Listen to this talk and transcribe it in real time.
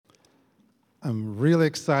I'm really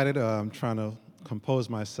excited. I'm trying to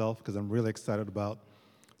compose myself because I'm really excited about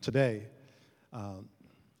today.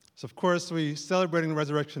 So, of course, we're celebrating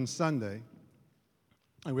Resurrection Sunday,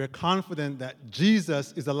 and we're confident that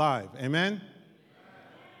Jesus is alive. Amen?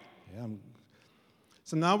 Yeah.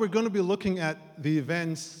 So now we're going to be looking at the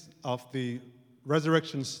events of the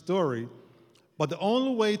resurrection story, but the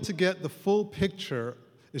only way to get the full picture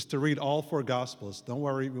is to read all four Gospels. Don't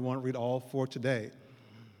worry, we won't read all four today.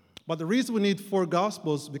 But the reason we need four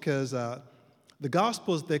Gospels is because the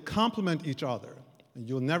Gospels, they complement each other. And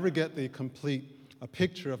you'll never get the complete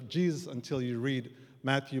picture of Jesus until you read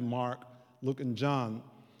Matthew, Mark, Luke, and John.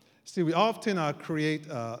 See, we often create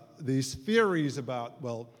these theories about,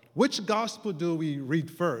 well, which Gospel do we read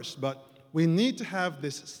first? But we need to have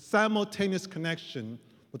this simultaneous connection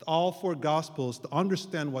with all four Gospels to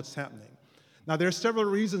understand what's happening. Now, there are several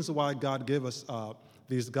reasons why God gave us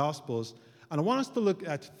these Gospels. And I want us to look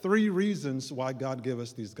at three reasons why God gave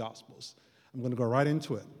us these Gospels. I'm going to go right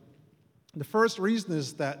into it. The first reason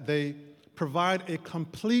is that they provide a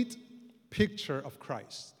complete picture of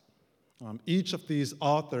Christ. Each of these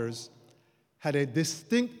authors had a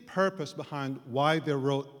distinct purpose behind why they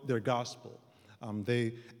wrote their Gospel.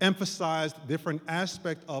 They emphasized different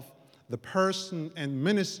aspects of the person and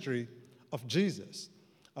ministry of Jesus.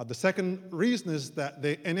 The second reason is that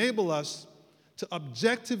they enable us to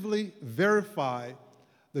objectively verify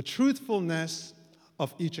the truthfulness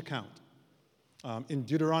of each account. In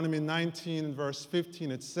Deuteronomy 19, verse 15,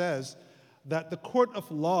 it says that the court of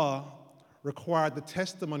law required the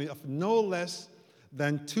testimony of no less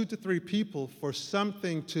than 2 to 3 people for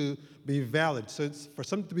something to be valid. So for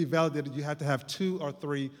something to be validated, you have to have 2 or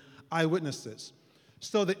 3 eyewitnesses.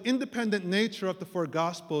 So the independent nature of the four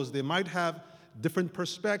Gospels, they might have different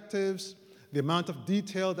perspectives, the amount of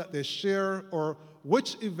detail that they share, or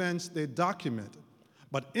which events they document.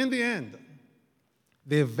 But in the end,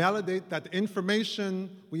 they validate that the information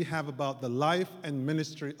we have about the life and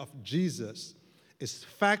ministry of Jesus is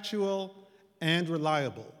factual and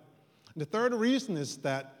reliable. And the third reason is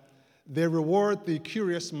that they reward the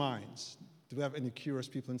curious minds. Do we have any curious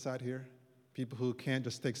people inside here? People who can't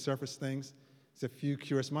just take surface things? There's a few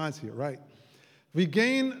curious minds here, right? We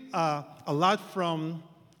gain a lot from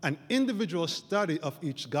an individual study of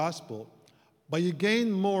each gospel, but you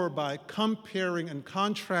gain more by comparing and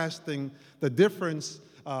contrasting the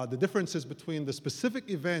differences between the specific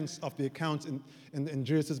events of the accounts in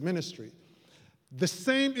Jesus' ministry. The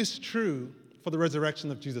same is true for the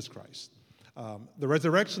resurrection of Jesus Christ. The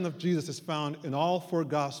resurrection of Jesus is found in all four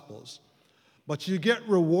Gospels, but you get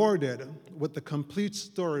rewarded with the complete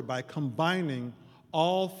story by combining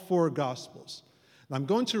all four Gospels. I'm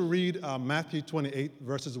going to read Matthew 28,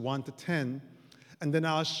 verses 1 to 10, and then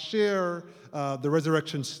I'll share the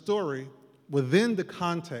resurrection story within the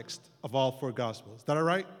context of all four Gospels. Is that all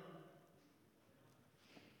right?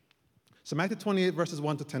 So Matthew 28, verses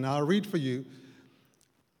 1 to 10. I'll read for you.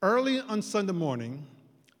 Early on Sunday morning,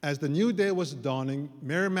 as the new day was dawning,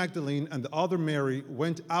 Mary Magdalene and the other Mary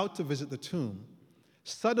went out to visit the tomb.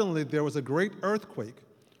 Suddenly there was a great earthquake,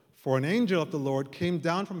 for an angel of the Lord came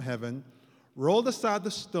down from heaven, rolled aside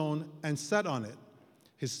the stone, and sat on it.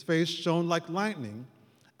 His face shone like lightning,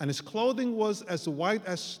 and his clothing was as white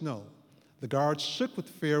as snow. The guards shook with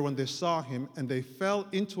fear when they saw him, and they fell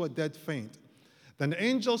into a dead faint. Then the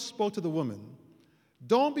angel spoke to the woman.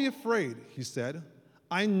 "Don't be afraid," he said.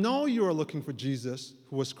 "I know you are looking for Jesus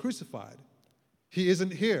who was crucified. He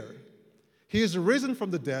isn't here. He is risen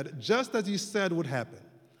from the dead, just as he said would happen.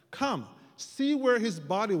 Come, see where his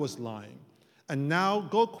body was lying. And now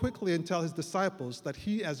go quickly and tell his disciples that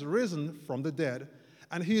he has risen from the dead,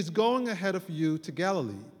 and he is going ahead of you to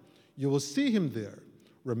Galilee. You will see him there.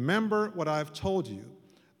 Remember what I have told you."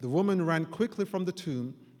 The woman ran quickly from the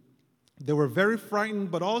tomb. They were very frightened,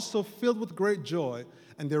 but also filled with great joy,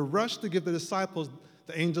 and they rushed to give the disciples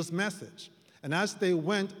the angel's message. And as they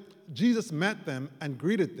went, Jesus met them and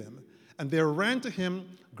greeted them. And they ran to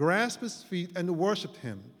him, grasped his feet, and worshiped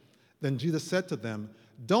him. Then Jesus said to them,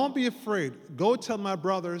 "Don't be afraid. Go tell my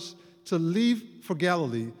brothers to leave for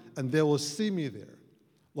Galilee, and they will see me there."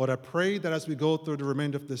 Lord, I pray that as we go through the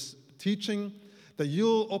remainder of this teaching, that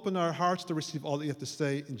you'll open our hearts to receive all that you have to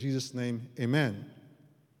say. In Jesus' name, amen.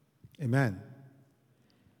 Amen.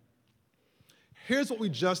 Here's what we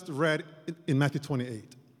just read in Matthew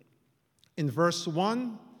 28. In verse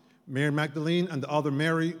 1, Mary Magdalene and the other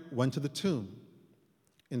Mary went to the tomb.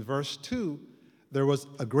 In verse 2, there was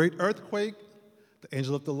a great earthquake. The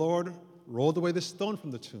angel of the Lord rolled away the stone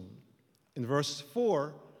from the tomb. In verse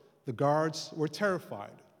 4, the guards were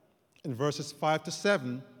terrified. In verses 5 to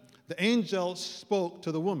 7, the angel spoke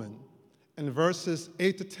to the woman. In verses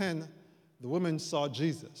 8 to 10, The women saw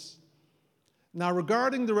Jesus. Now,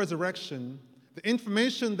 regarding the resurrection, the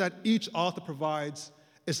information that each author provides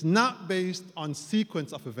is not based on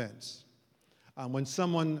sequence of events. When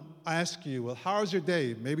someone asks you, well, how's your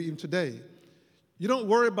day, maybe even today, you don't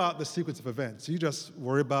worry about the sequence of events. You just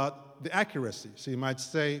worry about the accuracy. So you might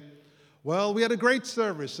say, well, we had a great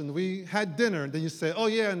service and we had dinner. And then you say, oh,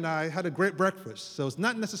 yeah, and I had a great breakfast. So it's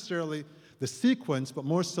not necessarily the sequence, but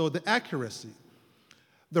more so the accuracy.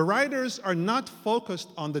 The writers are not focused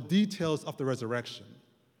on the details of the resurrection.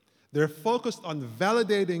 They're focused on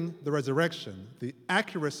validating the resurrection, the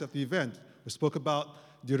accuracy of the event. We spoke about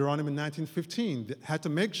Deuteronomy 19:15. They had to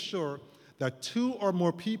make sure that 2 or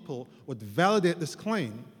more people would validate this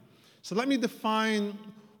claim. So let me define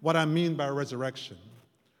what I mean by resurrection.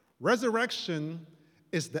 Resurrection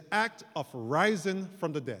is the act of rising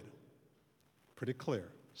from the dead. Pretty clear,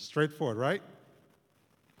 straightforward, right?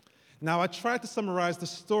 Now, I tried to summarize the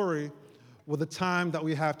story with the time that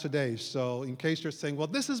we have today. So in case you're saying, well,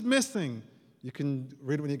 this is missing, you can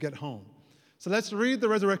read it when you get home. So let's read the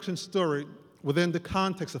resurrection story within the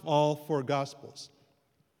context of all 4 Gospels.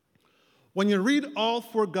 When you read all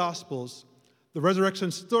 4 Gospels, the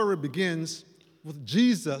resurrection story begins with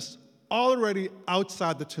Jesus already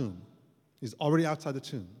outside the tomb. He's already outside the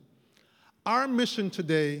tomb. Our mission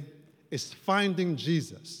today is finding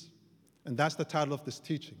Jesus. And that's the title of this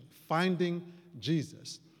teaching, Finding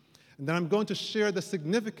Jesus. And then I'm going to share the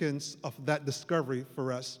significance of that discovery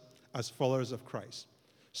for us as followers of Christ.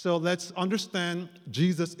 So let's understand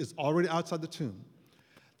Jesus is already outside the tomb.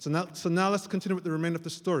 So now let's continue with the remainder of the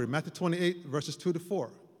story. Matthew 28, verses 2-4.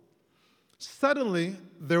 Suddenly,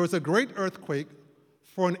 there was a great earthquake,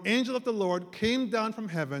 for an angel of the Lord came down from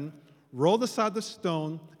heaven, rolled aside the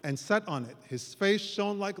stone, and sat on it. His face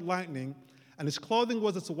shone like lightning, and his clothing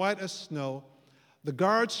was as white as snow. The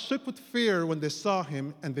guards shook with fear when they saw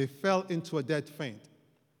him, and they fell into a dead faint.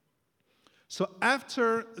 So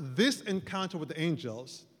after this encounter with the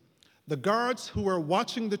angels, the guards who were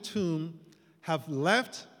watching the tomb have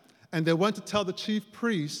left, and they went to tell the chief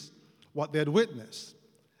priests what they had witnessed.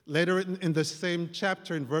 Later in the same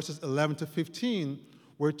chapter, in verses 11-15,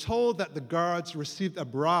 we're told that the guards received a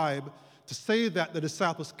bribe to say that the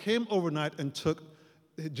disciples came overnight and took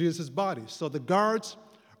Jesus' body. So the guards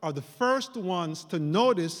are the first ones to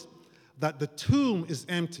notice that the tomb is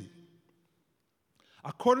empty.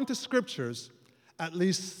 According to scriptures, at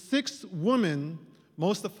least 6 women,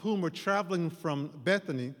 most of whom were traveling from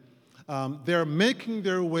Bethany, they're making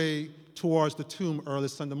their way towards the tomb early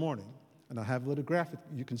Sunday morning. And I have a little graphic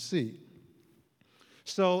you can see.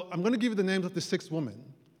 So I'm going to give you the names of the 6 women.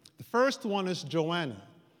 The first one is Joanna.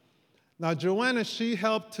 Now, Joanna, she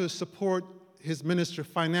helped to support his ministry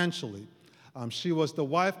financially. She was the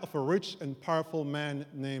wife of a rich and powerful man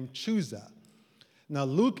named Chusa. Now,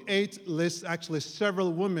 Luke 8 lists actually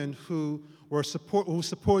several women who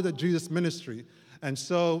supported Jesus' ministry, and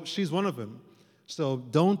so she's one of them. So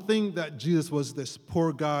don't think that Jesus was this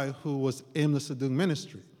poor guy who was aimlessly doing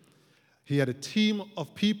ministry. He had a team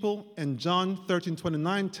of people, and John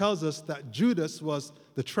 13:29 tells us that Judas was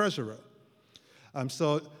the treasurer.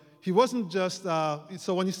 So he wasn't just.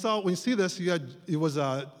 So when you see this,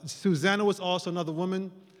 Susanna was also another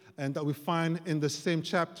woman, and that we find in the same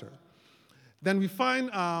chapter. Then we find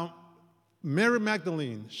Mary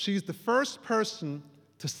Magdalene. She's the first person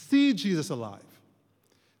to see Jesus alive.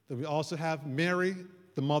 Then we also have Mary,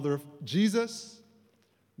 the mother of Jesus,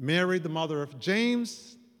 Mary, the mother of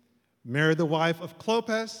James, Mary, the wife of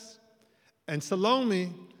Clopas, and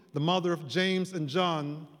Salome, the mother of James and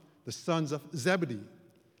John, the sons of Zebedee.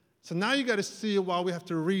 So now you got to see why we have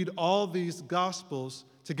to read all these Gospels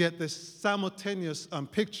to get this simultaneous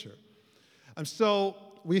picture. And so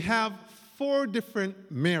we have 4 different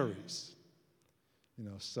Marys.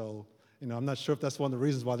 I'm not sure if that's one of the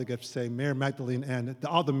reasons why they get to say Mary Magdalene and the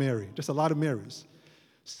other Mary, just a lot of Marys.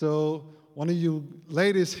 So one of you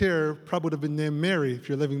ladies here probably would have been named Mary if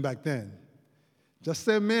you're living back then. Just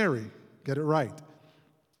say Mary, get it right.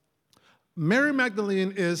 Mary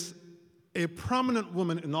Magdalene is a prominent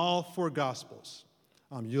woman in all 4 Gospels.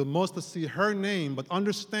 You'll mostly see her name, but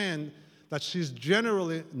understand that she's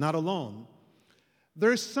generally not alone.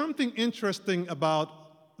 There's something interesting about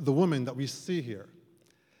the women that we see here.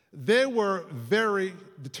 They were very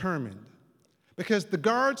determined because the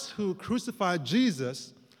guards who crucified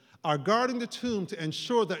Jesus are guarding the tomb to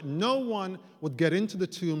ensure that no one would get into the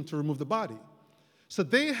tomb to remove the body. So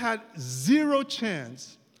they had 0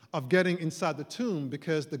 chance of getting inside the tomb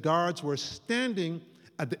because the guards were standing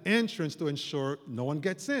at the entrance to ensure no one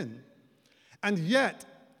gets in. And yet,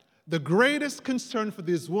 the greatest concern for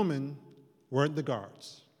these women weren't the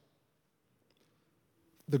guards.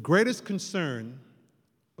 the greatest concern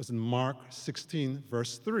was in Mark 16,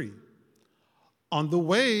 verse 3. On the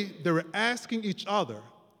way, they were asking each other,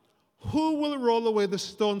 who will roll away the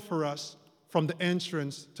stone for us from the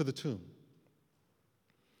entrance to the tomb?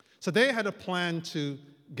 So they had a plan to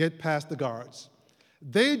get past the guards.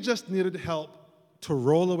 They just needed help to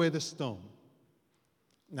roll away the stone.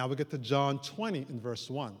 Now we get to John 20 in verse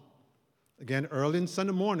 1. Again, early in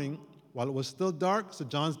Sunday morning, while it was still dark, so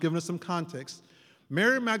John's giving us some context,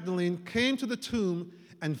 Mary Magdalene came to the tomb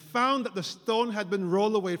and found that the stone had been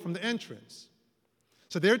rolled away from the entrance.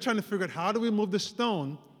 So they're trying to figure out, how do we move the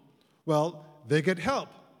stone? Well, they get help.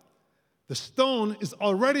 The stone is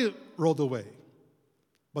already rolled away.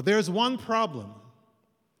 But there's one problem.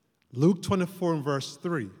 Luke 24 and verse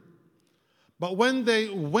 3. But when they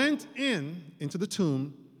went into the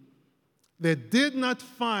tomb, they did not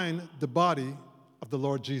find the body of the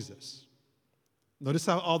Lord Jesus. Notice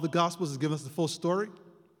how all the Gospels give us the full story?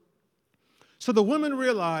 So the women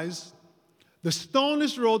realize the stone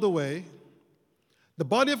is rolled away, the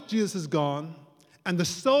body of Jesus is gone, and the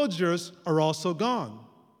soldiers are also gone.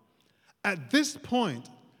 At this point,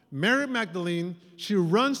 Mary Magdalene, she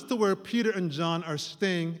runs to where Peter and John are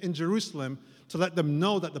staying in Jerusalem to let them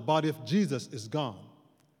know that the body of Jesus is gone.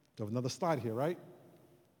 Do I have another slide here, right?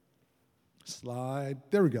 Slide.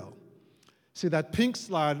 There we go. See that pink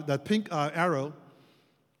slide, that pink arrow?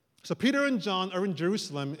 So Peter and John are in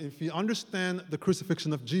Jerusalem. If you understand the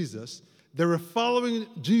crucifixion of Jesus, they were following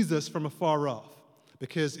Jesus from afar off.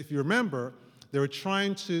 Because if you remember, they were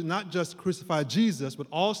trying to not just crucify Jesus, but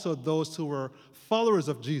also those who were followers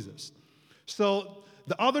of Jesus. So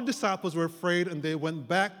the other disciples were afraid, and they went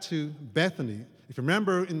back to Bethany. If you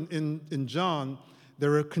remember in John, they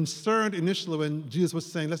were concerned initially when Jesus was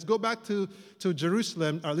saying, let's go back to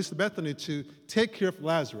Jerusalem, or at least to Bethany, to take care of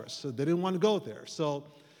Lazarus. So they didn't want to go there. So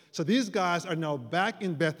these guys are now back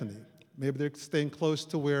in Bethany. Maybe they're staying close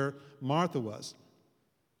to where Martha was.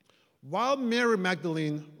 While Mary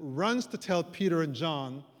Magdalene runs to tell Peter and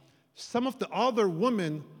John, some of the other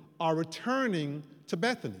women are returning to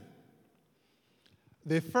Bethany.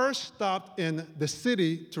 They first stopped in the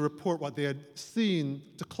city to report what they had seen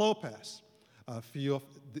to Clopas,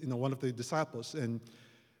 one of the disciples. And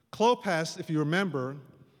Clopas, if you remember,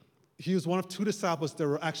 he was one of two disciples that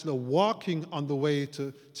were actually walking on the way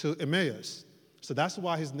to Emmaus. So that's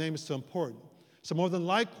why his name is so important. So more than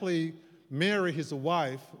likely, Mary, his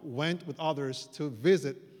wife, went with others to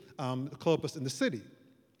visit Clopas in the city.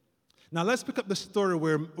 Now let's pick up the story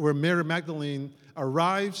where Mary Magdalene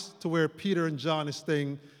arrives to where Peter and John is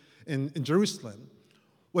staying in Jerusalem.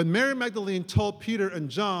 When Mary Magdalene told Peter and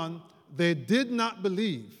John, they did not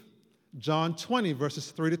believe. John 20,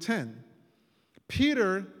 verses 3 to 10.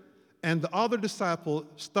 Peter and the other disciple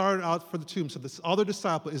started out for the tomb. So this other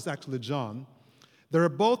disciple is actually John. They were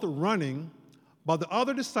both running, but the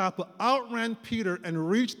other disciple outran Peter and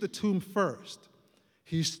reached the tomb first.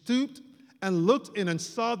 He stooped and looked in and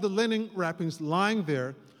saw the linen wrappings lying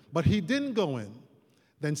there, but he didn't go in.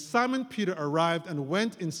 Then Simon Peter arrived and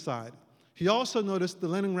went inside. He also noticed the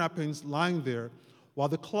linen wrappings lying there, while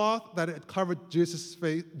the cloth that had covered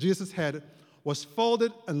Jesus' head was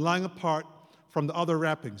folded and lying apart from the other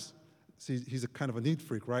wrappings. See, he's a kind of a neat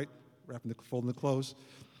freak, right? Folding the clothes.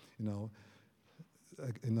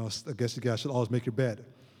 I guess you guys should always make your bed.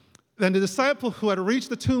 Then the disciple who had reached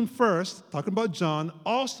the tomb first, talking about John,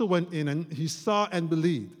 also went in and he saw and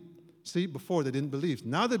believed. See, before they didn't believe.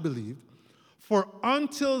 Now they believed. For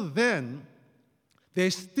until then, they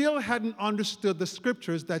still hadn't understood the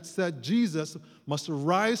scriptures that said Jesus must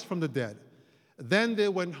rise from the dead. Then they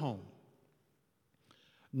went home.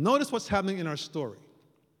 Notice what's happening in our story.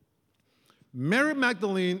 Mary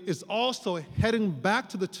Magdalene is also heading back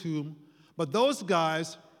to the tomb, but those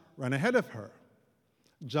guys ran ahead of her.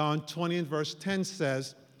 John 20 and verse 10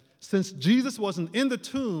 says, since Jesus wasn't in the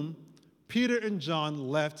tomb, Peter and John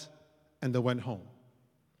left and they went home.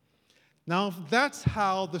 Now, if that's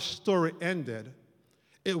how the story ended,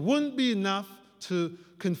 it wouldn't be enough to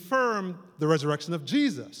confirm the resurrection of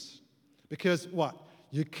Jesus. Because what?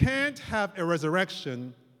 You can't have a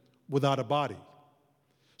resurrection without a body.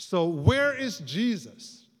 So where is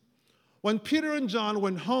Jesus? When Peter and John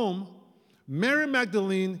went home, Mary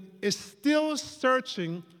Magdalene is still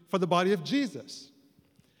searching for the body of Jesus.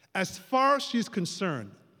 As far as she's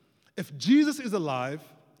concerned, if Jesus is alive,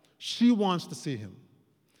 she wants to see him.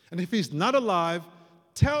 And if he's not alive,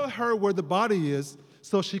 tell her where the body is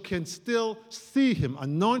so she can still see him,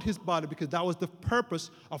 anoint his body, because that was the purpose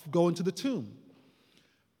of going to the tomb.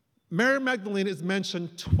 Mary Magdalene is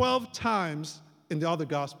mentioned 12 times in the other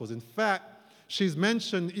Gospels. In fact, she's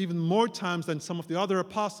mentioned even more times than some of the other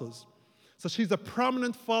apostles. So she's a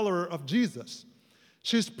prominent follower of Jesus.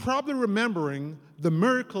 She's probably remembering the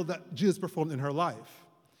miracle that Jesus performed in her life.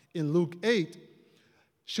 In Luke 8,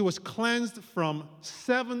 she was cleansed from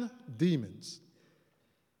 7 demons.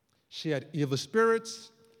 She had evil spirits,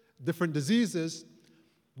 different diseases,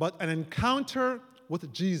 but an encounter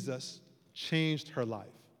with Jesus changed her life.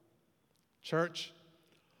 Church,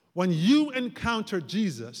 when you encounter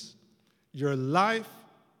Jesus, your life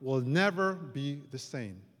will never be the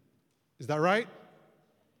same. Is that right?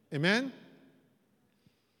 Amen?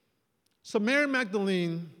 So Mary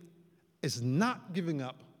Magdalene is not giving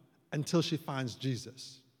up until she finds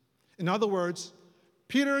Jesus. In other words,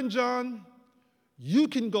 Peter and John, you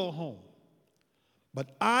can go home.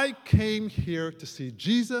 But I came here to see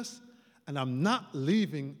Jesus, and I'm not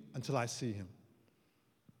leaving until I see him.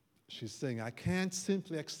 She's saying, I can't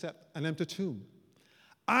simply accept an empty tomb.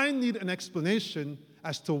 I need an explanation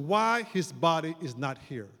as to why his body is not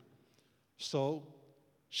here. So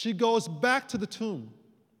she goes back to the tomb.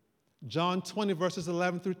 John 20, verses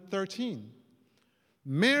 11 through 13.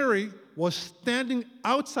 Mary was standing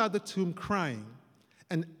outside the tomb crying,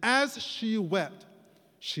 and as she wept,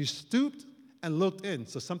 she stooped and looked in,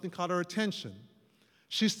 so something caught her attention.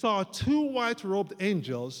 She saw 2 white-robed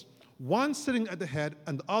angels, one sitting at the head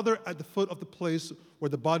and the other at the foot of the place where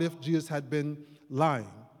the body of Jesus had been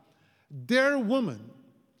lying. "Dear woman,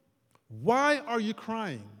 why are you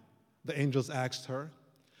crying?" the angels asked her.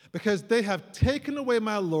 "Because they have taken away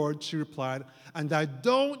my Lord," she replied, "and I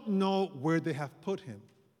don't know where they have put him."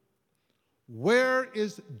 Where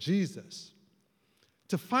is Jesus?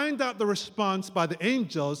 To find out the response by the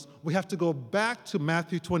angels, we have to go back to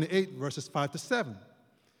Matthew 28, verses 5 to 7.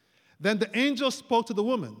 Then the angel spoke to the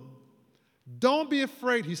woman. "Don't be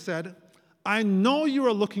afraid," he said. "I know you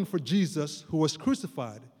are looking for Jesus who was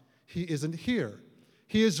crucified. He isn't here.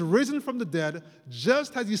 He is risen from the dead,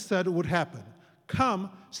 just as he said would happen.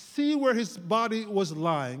 Come, see where his body was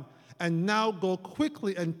lying, and now go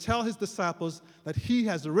quickly and tell his disciples that he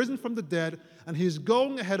has risen from the dead, and he is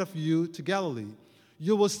going ahead of you to Galilee.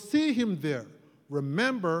 You will see him there.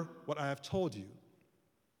 Remember what I have told you."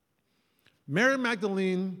 Mary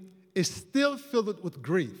Magdalene is still filled with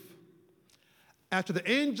grief. After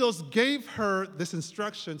the angels gave her these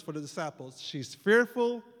instructions for the disciples, she's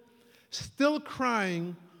fearful, still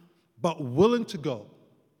crying, but willing to go.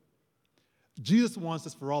 Jesus wants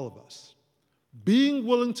this for all of us. Being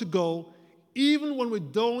willing to go even when we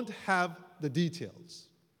don't have the details.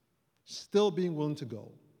 Still being willing to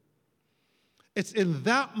go. It's in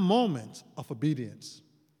that moment of obedience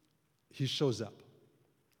he shows up.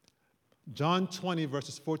 John 20,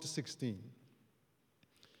 verses 4 to 16.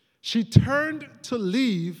 She turned to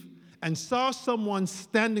leave and saw someone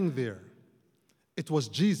standing there. It was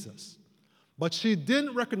Jesus. But she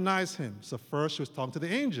didn't recognize him. So first she was talking to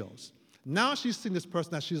the angels. Now she's seeing this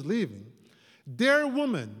person as she's leaving. "Dear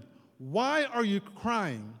woman, why are you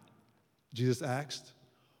crying?" Jesus asked.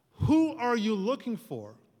 "Who are you looking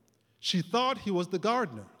for?" She thought he was the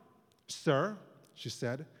gardener. "Sir," she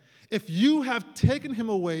said, "if you have taken him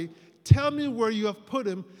away, tell me where you have put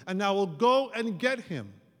him, and I will go and get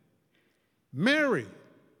him." "Mary,"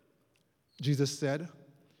 Jesus said.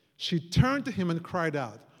 She turned to him and cried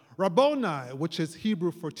out, "Rabboni," which is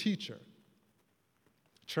Hebrew for teacher.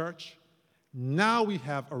 Church, now we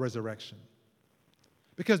have a resurrection.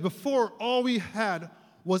 Because before, all we had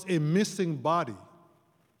was a missing body.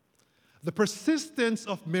 The persistence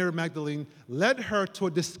of Mary Magdalene led her to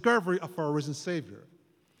a discovery of our risen Savior.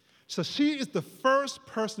 So she is the first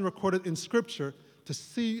person recorded in Scripture to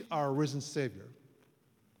see our risen Savior.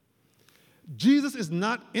 Jesus is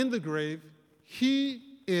not in the grave,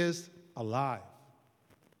 he is alive.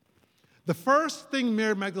 The first thing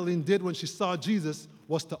Mary Magdalene did when she saw Jesus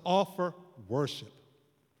was to offer worship.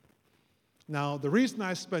 Now, the reason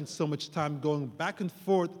I spent so much time going back and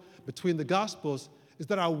forth between the Gospels is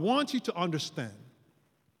that I want you to understand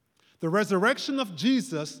the resurrection of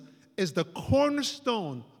Jesus is the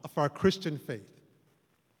cornerstone of our Christian faith.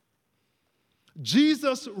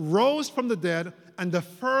 Jesus rose from the dead and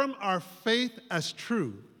affirmed our faith as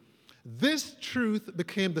true. This truth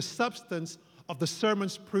became the substance of the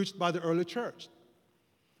sermons preached by the early church.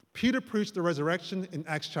 Peter preached the resurrection in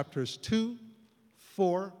Acts chapters 2,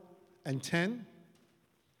 4, and 10.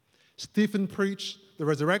 Stephen preached the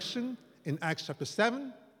resurrection in Acts chapter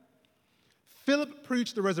 7. Philip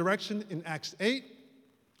preached the resurrection in Acts 8.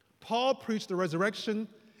 Paul preached the resurrection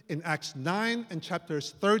in Acts 9 and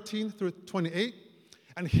chapters 13 through 28.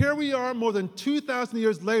 And here we are more than 2,000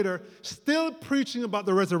 years later, still preaching about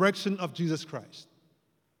the resurrection of Jesus Christ.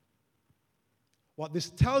 What this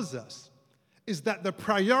tells us is that the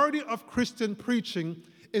priority of Christian preaching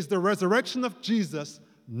is the resurrection of Jesus,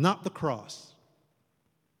 not the cross.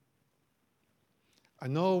 I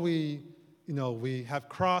know we have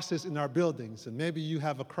crosses in our buildings, and maybe you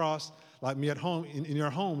have a cross like me at home, in your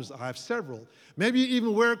homes. I have several. Maybe you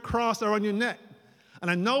even wear a cross around your neck. And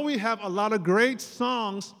I know we have a lot of great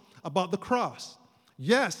songs about the cross.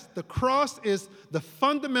 Yes, the cross is the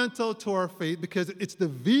fundamental to our faith because it's the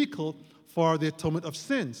vehicle for the atonement of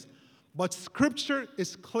sins. But Scripture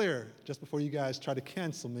is clear, just before you guys try to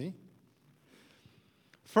cancel me.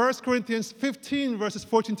 1 Corinthians 15, verses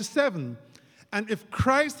 14 to 7. And if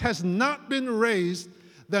Christ has not been raised,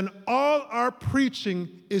 then all our preaching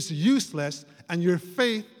is useless and your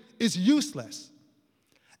faith is useless.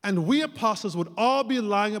 And we apostles would all be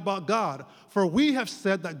lying about God, for we have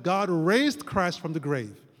said that God raised Christ from the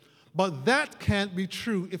grave. But that can't be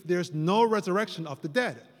true if there's no resurrection of the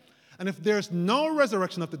dead. And if there's no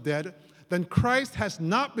resurrection of the dead, then Christ has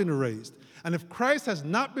not been raised. And if Christ has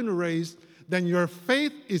not been raised, then your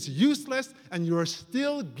faith is useless and you are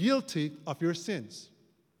still guilty of your sins.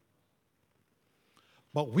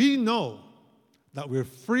 But we know that we're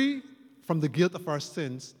free from the guilt of our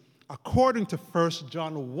sins according to 1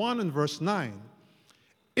 John 1 and verse 9.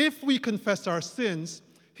 If we confess our sins,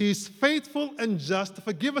 he is faithful and just to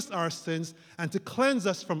forgive us our sins and to cleanse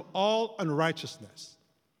us from all unrighteousness.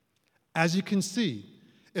 As you can see,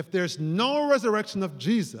 if there's no resurrection of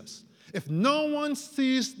Jesus, if no one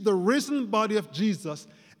sees the risen body of Jesus,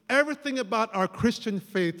 everything about our Christian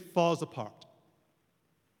faith falls apart.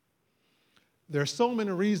 There are so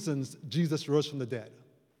many reasons Jesus rose from the dead,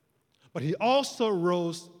 but he also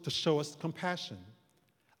rose to show us compassion.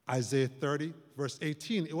 Isaiah 30, verse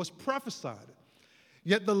 18, it was prophesied,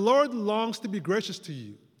 "Yet the Lord longs to be gracious to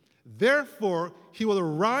you. Therefore, he will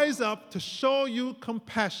rise up to show you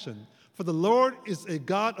compassion, for the Lord is a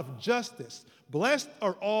God of justice. Blessed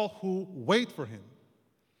are all who wait for him."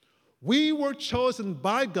 We were chosen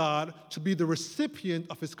by God to be the recipient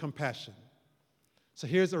of his compassion. So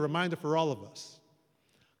here's a reminder for all of us.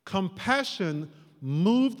 Compassion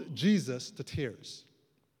moved Jesus to tears.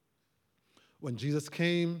 When Jesus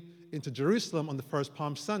came into Jerusalem on the first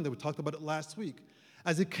Palm Sunday, we talked about it last week,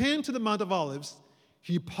 as he came to the Mount of Olives,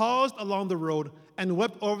 he paused along the road and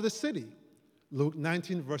wept over the city. Luke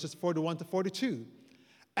 19, verses 41 to 42.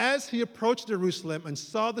 As he approached Jerusalem and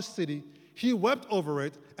saw the city, he wept over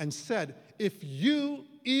it and said, "If you,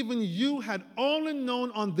 even you, had only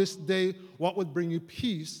known on this day what would bring you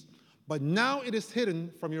peace, but now it is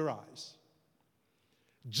hidden from your eyes."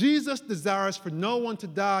 Jesus desires for no one to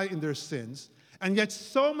die in their sins, and yet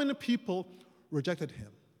so many people rejected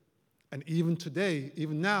him. And even today,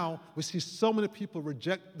 even now, we see so many people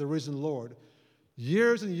reject the risen Lord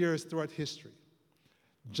years and years throughout history.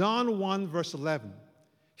 John 1, verse 11,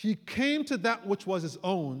 "He came to that which was his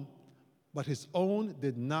own, but his own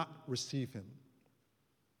did not receive him."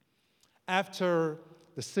 After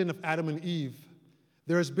the sin of Adam and Eve,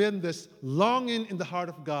 there has been this longing in the heart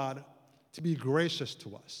of God to be gracious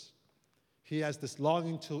to us. He has this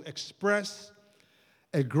longing to express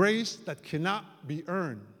a grace that cannot be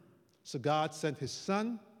earned. So God sent his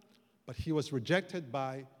Son, but he was rejected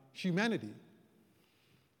by humanity.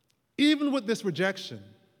 Even with this rejection,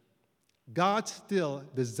 God still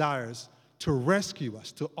desires to rescue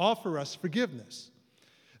us, to offer us forgiveness.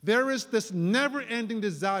 There is this never-ending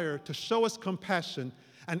desire to show us compassion,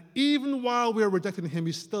 and even while we're rejecting him,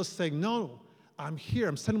 he's still saying, "No, I'm here,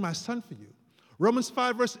 I'm sending my Son for you." Romans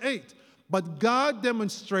 5, verse 8, "But God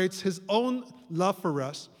demonstrates his own love for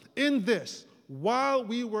us in this: while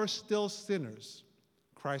we were still sinners,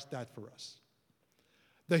 Christ died for us."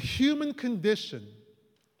 The human condition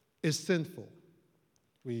is sinful.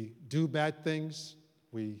 We do bad things,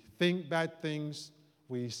 we think bad things,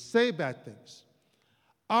 we say bad things.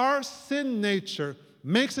 Our sin nature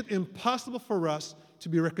makes it impossible for us to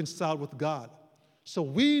be reconciled with God. So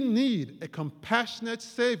we need a compassionate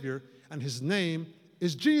Savior, and his name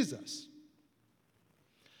is Jesus.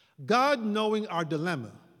 God, knowing our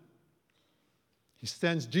dilemma, he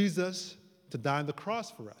sends Jesus to die on the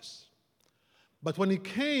cross for us. But when he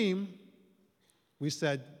came, we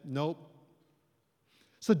said, nope.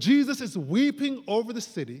 So Jesus is weeping over the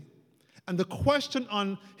city, and the question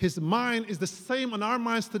on his mind is the same on our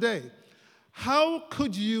minds today. How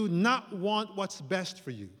could you not want what's best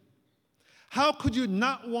for you? How could you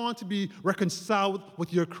not want to be reconciled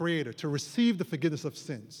with your Creator, to receive the forgiveness of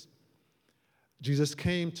sins? Jesus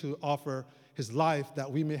came to offer his life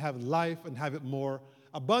that we may have life and have it more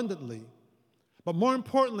abundantly. But more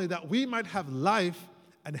importantly, that we might have life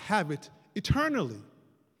and have it eternally.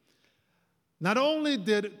 Not only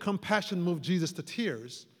did compassion move Jesus to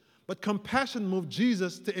tears, but compassion moved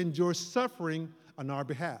Jesus to endure suffering on our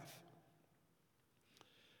behalf.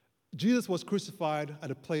 Jesus was crucified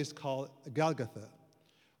at a place called Golgotha. It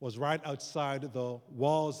was right outside the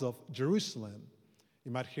walls of Jerusalem.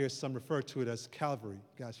 You might hear some refer to it as Calvary.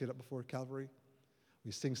 You guys hear that before, Calvary?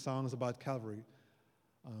 We sing songs about Calvary.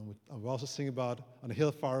 We also sing about on a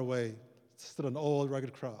hill far away, stood an old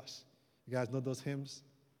rugged cross. You guys know those hymns?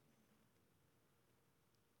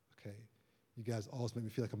 Okay. You guys always make me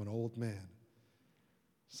feel like I'm an old man.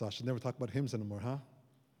 So I should never talk about hymns anymore, huh?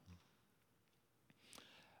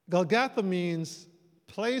 Golgotha means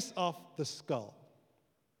place of the skull.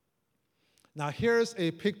 Now here's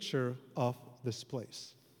a picture of this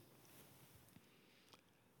place.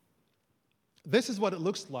 This is what it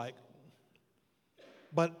looks like,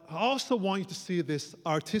 but I also want you to see this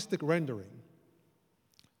artistic rendering.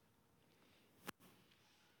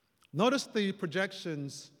 Notice the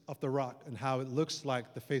projections of the rock and how it looks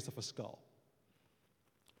like the face of a skull.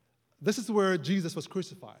 This is where Jesus was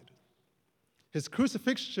crucified. His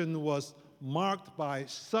crucifixion was marked by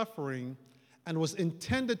suffering and was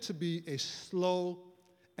intended to be a slow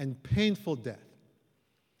and painful death.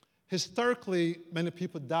 Historically, many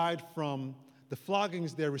people died from the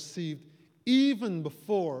floggings they received even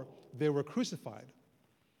before they were crucified.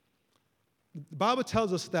 The Bible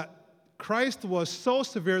tells us that Christ was so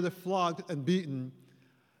severely flogged and beaten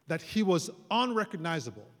that he was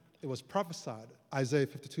unrecognizable. It was prophesied, Isaiah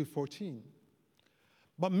 52:14.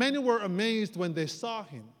 But many were amazed when they saw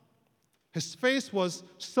him. His face was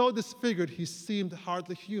so disfigured he seemed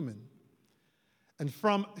hardly human. And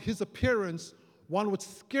from his appearance, one would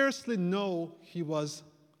scarcely know he was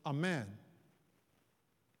a man.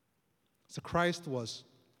 So Christ was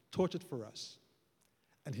tortured for us,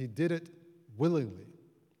 and he did it willingly.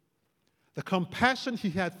 The compassion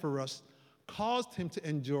he had for us caused him to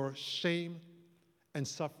endure shame and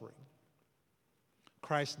suffering.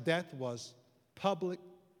 Christ's death was public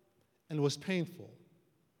and was painful.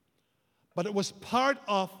 But it was part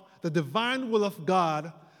of the divine will of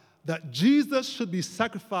God that Jesus should be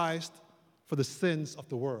sacrificed for the sins of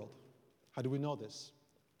the world. How do we know this?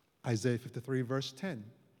 Isaiah 53, verse 10.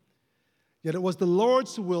 Yet it was the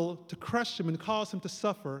Lord's will to crush him and cause him to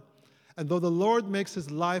suffer, and though the Lord makes his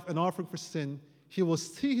life an offering for sin, he will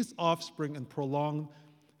see his offspring and prolong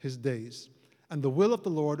his days, and the will of the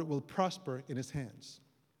Lord will prosper in his hands.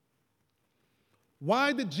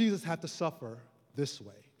 Why did Jesus have to suffer this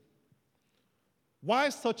way? Why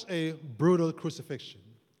such a brutal crucifixion?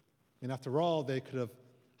 And after all, they could have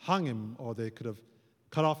hung him or they could have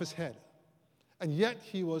cut off his head. And yet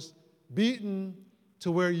he was beaten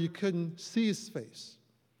to where you couldn't see his face.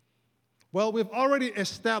 Well, we've already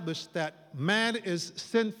established that man is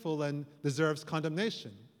sinful and deserves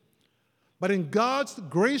condemnation. But in God's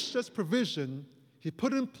gracious provision, he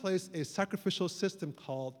put in place a sacrificial system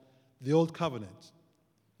called the Old Covenant.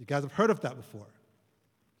 You guys have heard of that before?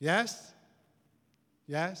 Yes?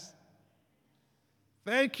 Yes?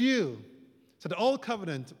 Thank you. So the Old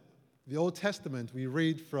Covenant, the Old Testament, we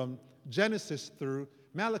read from Genesis through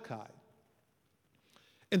Malachi.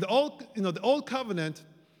 In the Old Covenant,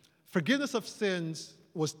 forgiveness of sins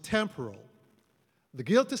was temporal. The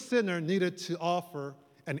guilty sinner needed to offer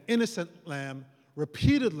an innocent lamb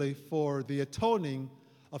repeatedly for the atoning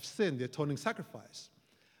of sin, the atoning sacrifice.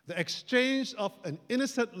 The exchange of an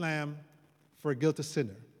innocent lamb for a guilty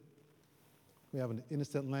sinner. We have an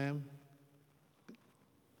innocent lamb.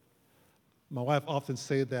 My wife often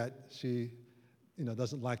says that she,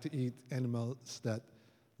 doesn't like to eat animals that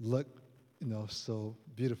look, so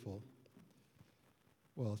beautiful.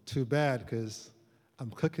 Well, too bad, because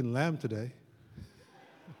I'm cooking lamb today.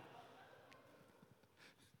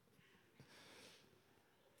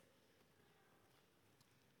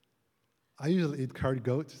 I usually eat curried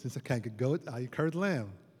goat. Since I can't get goat, I eat curried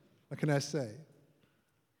lamb. What can I say?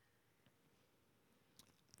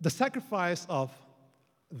 The sacrifice of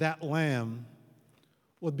that lamb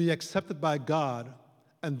would be accepted by God,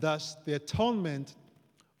 and thus the atonement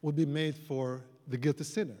would be made for the guilty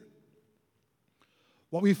sinner.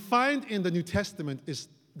 What we find in the New Testament is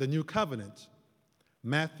the New Covenant,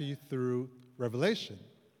 Matthew through Revelation.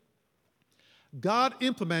 God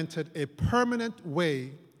implemented a permanent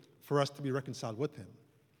way for us to be reconciled with him.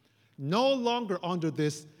 No longer under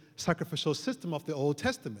this sacrificial system of the Old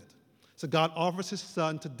Testament. So God offers his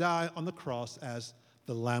son to die on the cross as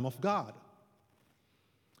the Lamb of God.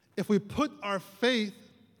 If we put our faith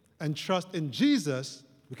and trust in Jesus,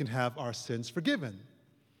 we can have our sins forgiven.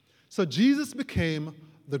 So Jesus became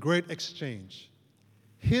the great exchange,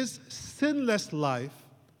 his sinless life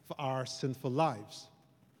for our sinful lives.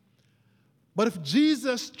 But if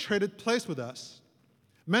Jesus traded place with us,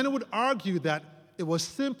 many would argue that it was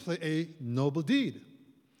simply a noble deed.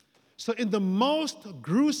 So in the most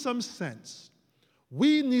gruesome sense,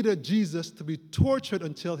 we needed Jesus to be tortured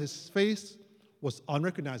until his face was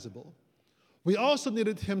unrecognizable. We also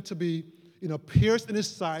needed him to be, pierced in his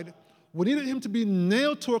side. We needed him to be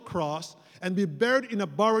nailed to a cross and be buried in a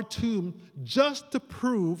borrowed tomb just to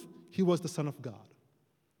prove he was the Son of God.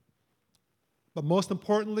 But most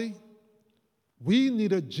importantly, we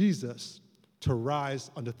needed Jesus to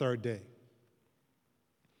rise on the third day.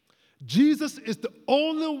 Jesus is the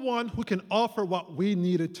only one who can offer what we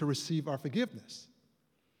needed to receive our forgiveness.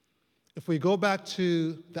 If we go back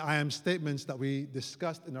to the I am statements that we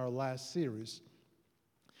discussed in our last series,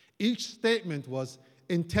 each statement was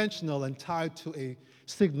intentional and tied to a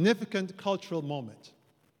significant cultural moment.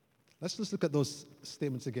 Let's just look at those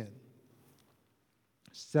statements again.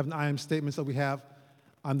 7 I am statements that we have.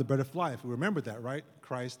 I'm the bread of life. We remember that, right?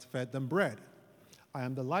 Christ fed them bread. I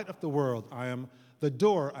am the light of the world. I am the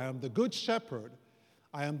door. I am the good shepherd.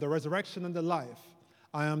 I am the resurrection and the life.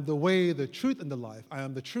 I am the way, the truth, and the life. I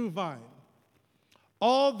am the true vine.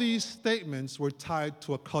 All these statements were tied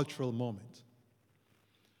to a cultural moment.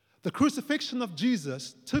 The crucifixion of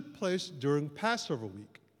Jesus took place during Passover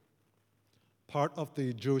week. Part of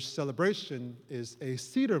the Jewish celebration is a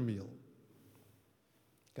Seder meal.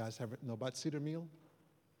 You guys know about Seder meal?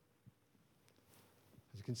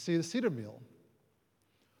 As you can see, the Seder meal.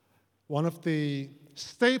 One of the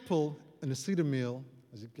staple in the Seder meal,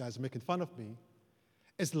 as you guys are making fun of me,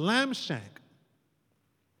 is lamb shank.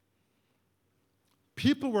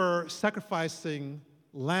 People were sacrificing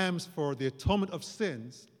lambs for the atonement of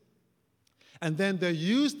sins, and then they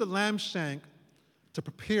used the lamb shank to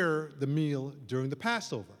prepare the meal during the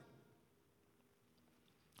Passover.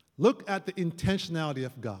 Look at the intentionality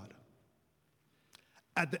of God.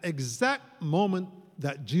 At the exact moment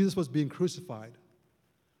that Jesus was being crucified,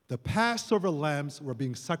 the Passover lambs were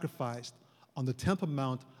being sacrificed on the Temple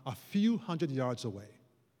Mount a few hundred yards away.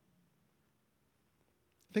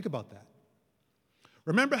 Think about that.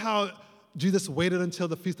 Remember how Jesus waited until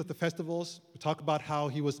the Feast of the Festivals? We talk about how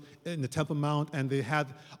he was in the Temple Mount and they had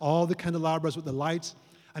all the candelabras with the lights.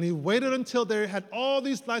 And he waited until they had all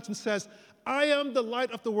these lights and says, I am the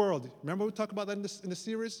light of the world. Remember we talked about that in the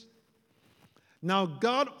series? Now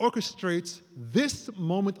God orchestrates this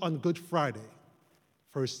moment on Good Friday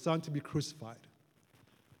for his son to be crucified.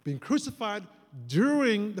 Being crucified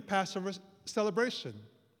during the Passover celebration.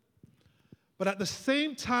 But at the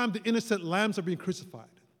same time, the innocent lambs are being crucified.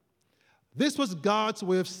 This was God's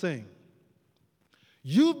way of saying,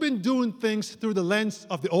 you've been doing things through the lens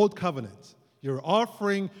of the old covenant. You're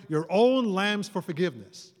offering your own lambs for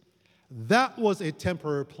forgiveness. That was a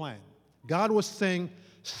temporary plan. God was saying,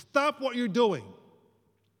 stop what you're doing.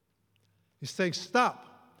 He's saying,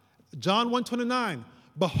 stop. John 1:29,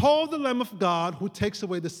 behold the Lamb of God who takes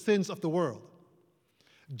away the sins of the world.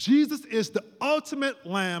 Jesus is the ultimate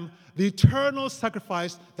lamb, the eternal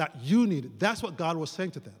sacrifice that you needed. That's what God was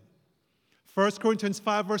saying to them. 1 Corinthians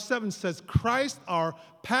 5 verse 7 says, Christ, our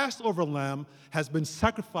Passover lamb, has been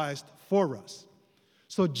sacrificed for us.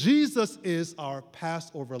 So Jesus is our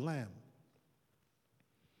Passover lamb.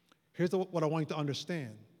 Here's what I want you to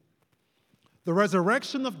understand. The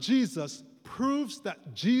resurrection of Jesus proves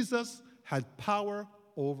that Jesus had power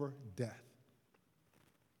over death.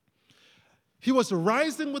 He was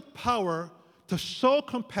rising with power to show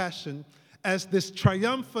compassion as this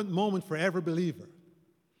triumphant moment for every believer.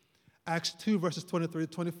 Acts 2, verses 23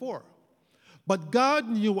 to 24. But God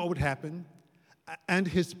knew what would happen, and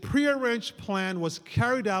his prearranged plan was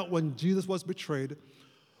carried out when Jesus was betrayed.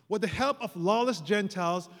 With the help of lawless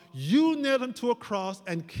Gentiles, you nailed him to a cross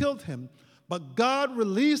and killed him, but God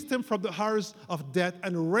released him from the horrors of death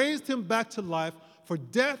and raised him back to life, for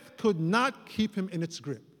death could not keep him in its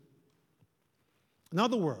grip. In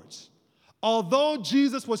other words, although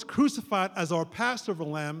Jesus was crucified as our Passover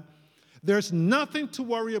lamb, there's nothing to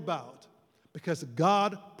worry about because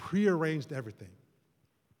God prearranged everything.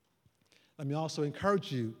 Let me also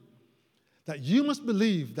encourage you that you must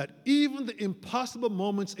believe that even the impossible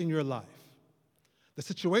moments in your life, the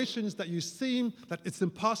situations that you seem that it's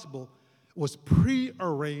impossible, was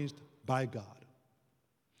prearranged by God.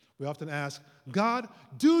 We often ask, God,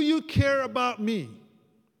 do you care about me?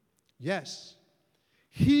 Yes.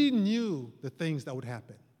 He knew the things that would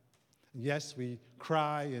happen. Yes, we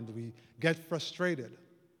cry and we get frustrated.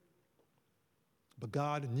 But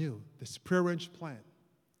God knew this prearranged plan.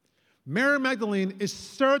 Mary Magdalene is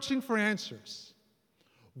searching for answers.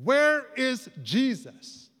 Where is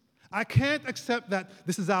Jesus? I can't accept that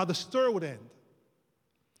this is how the story would end.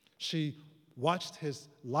 She watched his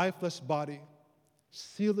lifeless body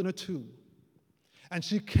sealed in a tomb. And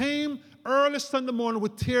she came early Sunday morning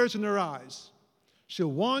with tears in her eyes. She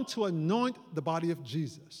wanted to anoint the body of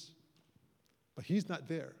Jesus. But he's not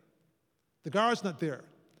there. The guard's not there.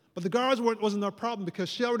 But the guards wasn't her problem because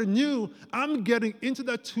she already knew, I'm getting into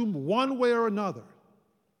that tomb one way or another.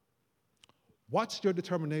 What's your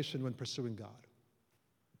determination when pursuing God?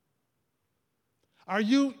 Are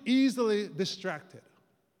you easily distracted?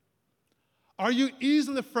 Are you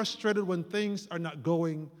easily frustrated when things are not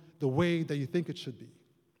going the way that you think it should be?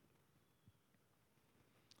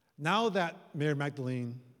 Now that Mary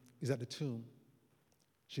Magdalene is at the tomb,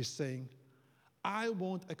 she's saying, I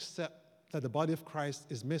won't accept that the body of Christ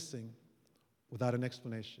is missing without an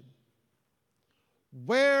explanation.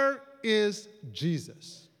 Where is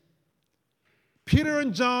Jesus? Peter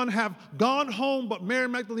and John have gone home, but Mary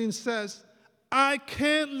Magdalene says, I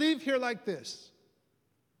can't leave here like this.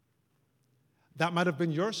 That might have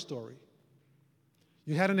been your story.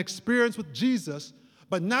 You had an experience with Jesus,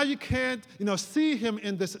 but now you can't, see him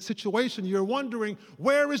in this situation. You're wondering,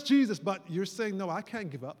 where is Jesus? But you're saying, no, I can't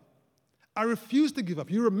give up. I refuse to give up.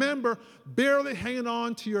 You remember barely hanging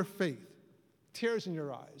on to your faith, tears in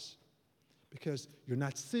your eyes, because you're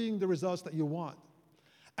not seeing the results that you want.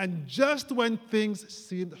 And just when things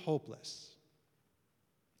seemed hopeless,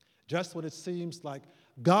 just when it seems like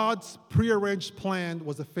God's prearranged plan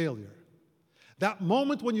was a failure, that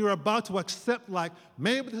moment when you're about to accept, like,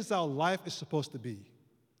 maybe this is how life is supposed to be,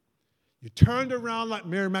 you turned around like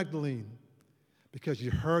Mary Magdalene because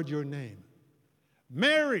you heard your name.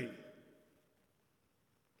 Mary!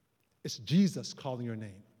 It's Jesus calling your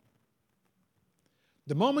name.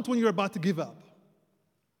 The moment when you're about to give up,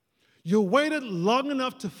 you waited long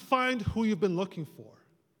enough to find who you've been looking for.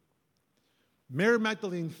 Mary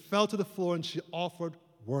Magdalene fell to the floor and she offered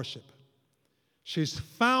worship. She's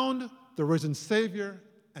found the risen Savior,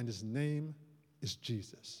 and his name is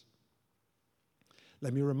Jesus.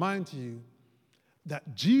 Let me remind you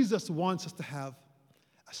that Jesus wants us to have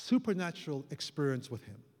a supernatural experience with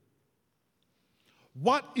him.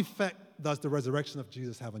 What effect does the resurrection of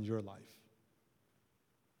Jesus have on your life?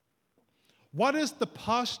 What is the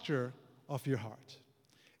posture of your heart?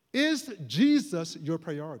 Is Jesus your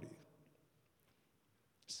priority?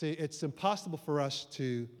 See, it's impossible for us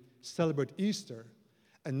to celebrate Easter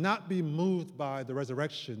and not be moved by the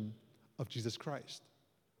resurrection of Jesus Christ.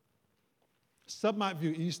 Some might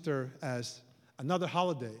view Easter as another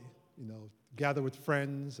holiday, gather with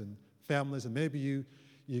friends and families, and maybe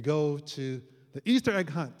you go to the Easter egg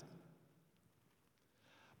hunt.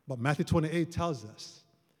 But Matthew 28 tells us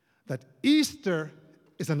that Easter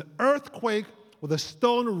is an earthquake with a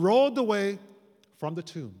stone rolled away from the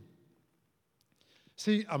tomb.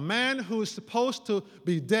 See, a man who is supposed to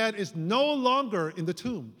be dead is no longer in the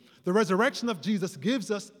tomb. The resurrection of Jesus gives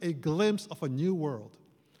us a glimpse of a new world,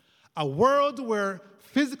 a world where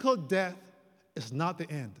physical death is not the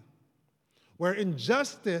end, where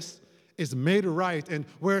injustice is made right, and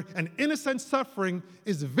where an innocent suffering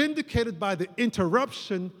is vindicated by the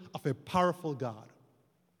interruption of a powerful God.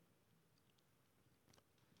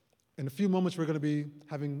 In a few moments, we're going to be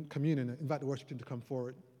having communion. I invite the worship team to come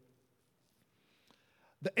forward.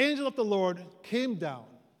 The angel of the Lord came down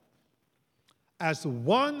as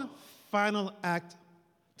one final act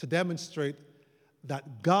to demonstrate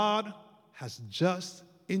that God has just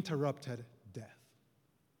interrupted death.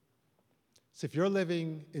 So if you're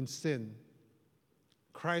living in sin,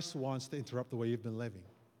 Christ wants to interrupt the way you've been living.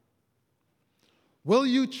 Will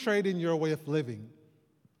you trade in your way of living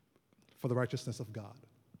for the righteousness of God?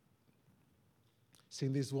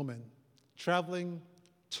 Seeing these women traveling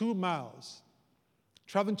 2 miles,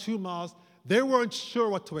 they weren't sure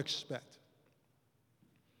what to expect.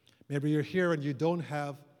 Maybe you're here and you don't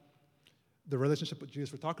have the relationship with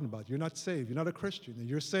Jesus we're talking about. You're not saved. You're not a Christian. And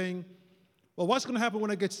you're saying, well, what's going to happen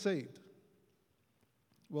when I get saved?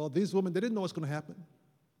 Well, these women, they didn't know what's going to happen.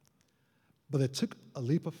 But they took a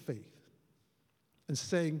leap of faith and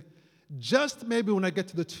saying, just maybe when I get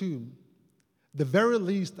to the tomb, the very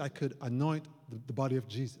least I could anoint the body of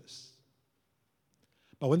Jesus.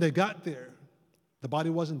 But when they got there, the body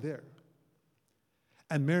wasn't there.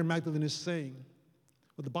 And Mary Magdalene is saying,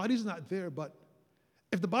 well, the body's not there, but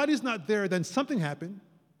if the body's not there, then something happened.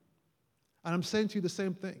 And I'm saying to you the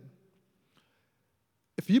same thing.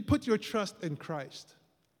 If you put your trust in Christ,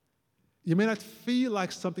 you may not feel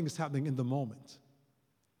like something is happening in the moment.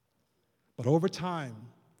 But over time,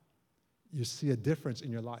 you see a difference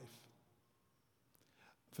in your life.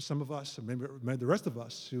 For some of us, and maybe the rest of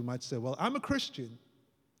us, who might say, well, I'm a Christian.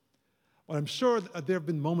 But I'm sure that there have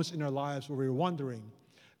been moments in our lives where we're wondering,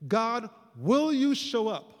 God, will you show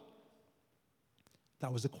up?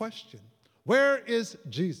 That was the question. Where is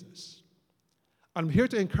Jesus? I'm here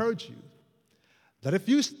to encourage you that if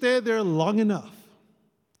you stay there long enough,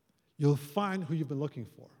 you'll find who you've been looking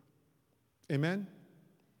for. Amen?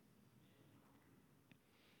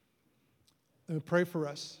 Let me pray for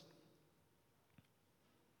us.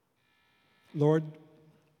 Lord,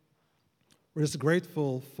 we're just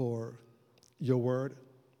grateful for your word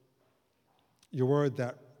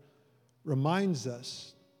that reminds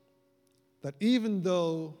us that even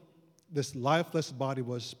though this lifeless body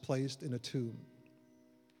was placed in a tomb,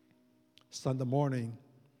 Sunday morning,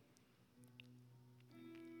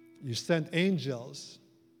 you sent angels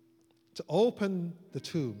to open the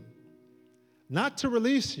tomb, not to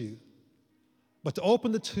release you, but to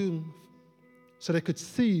open the tomb so they could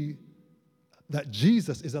see that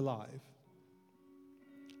Jesus is alive.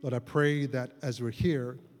 Lord, I pray that as we're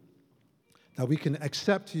here, that we can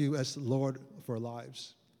accept you as Lord of our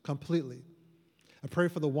lives completely. I pray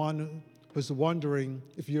for the one who's wondering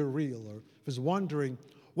if you're real, or who's wondering,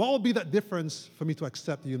 what will be that difference for me to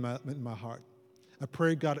accept you in my heart? I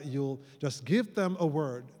pray, God, that you'll just give them a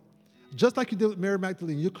word. Just like you did with Mary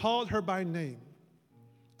Magdalene, you called her by name.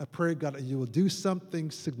 I pray, God, that you will do something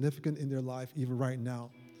significant in their life, even right now,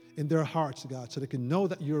 in their hearts, God, so they can know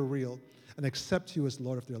that you're real and accept you as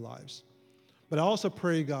Lord of their lives. But I also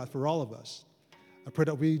pray, God, for all of us. I pray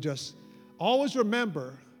that we just always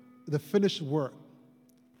remember the finished work,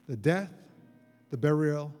 the death, the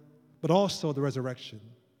burial, but also the resurrection.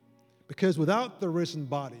 Because without the risen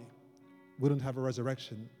body, we don't have a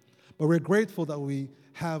resurrection. But we're grateful that we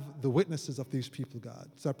have the witnesses of these people, God.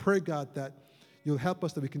 So I pray, God, that you'll help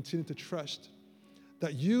us, that we continue to trust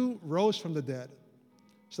that you rose from the dead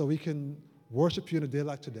so we can worship you in a day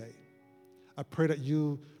like today. I pray that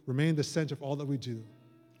you remain the center of all that we do.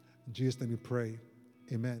 In Jesus' name we pray.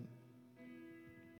 Amen.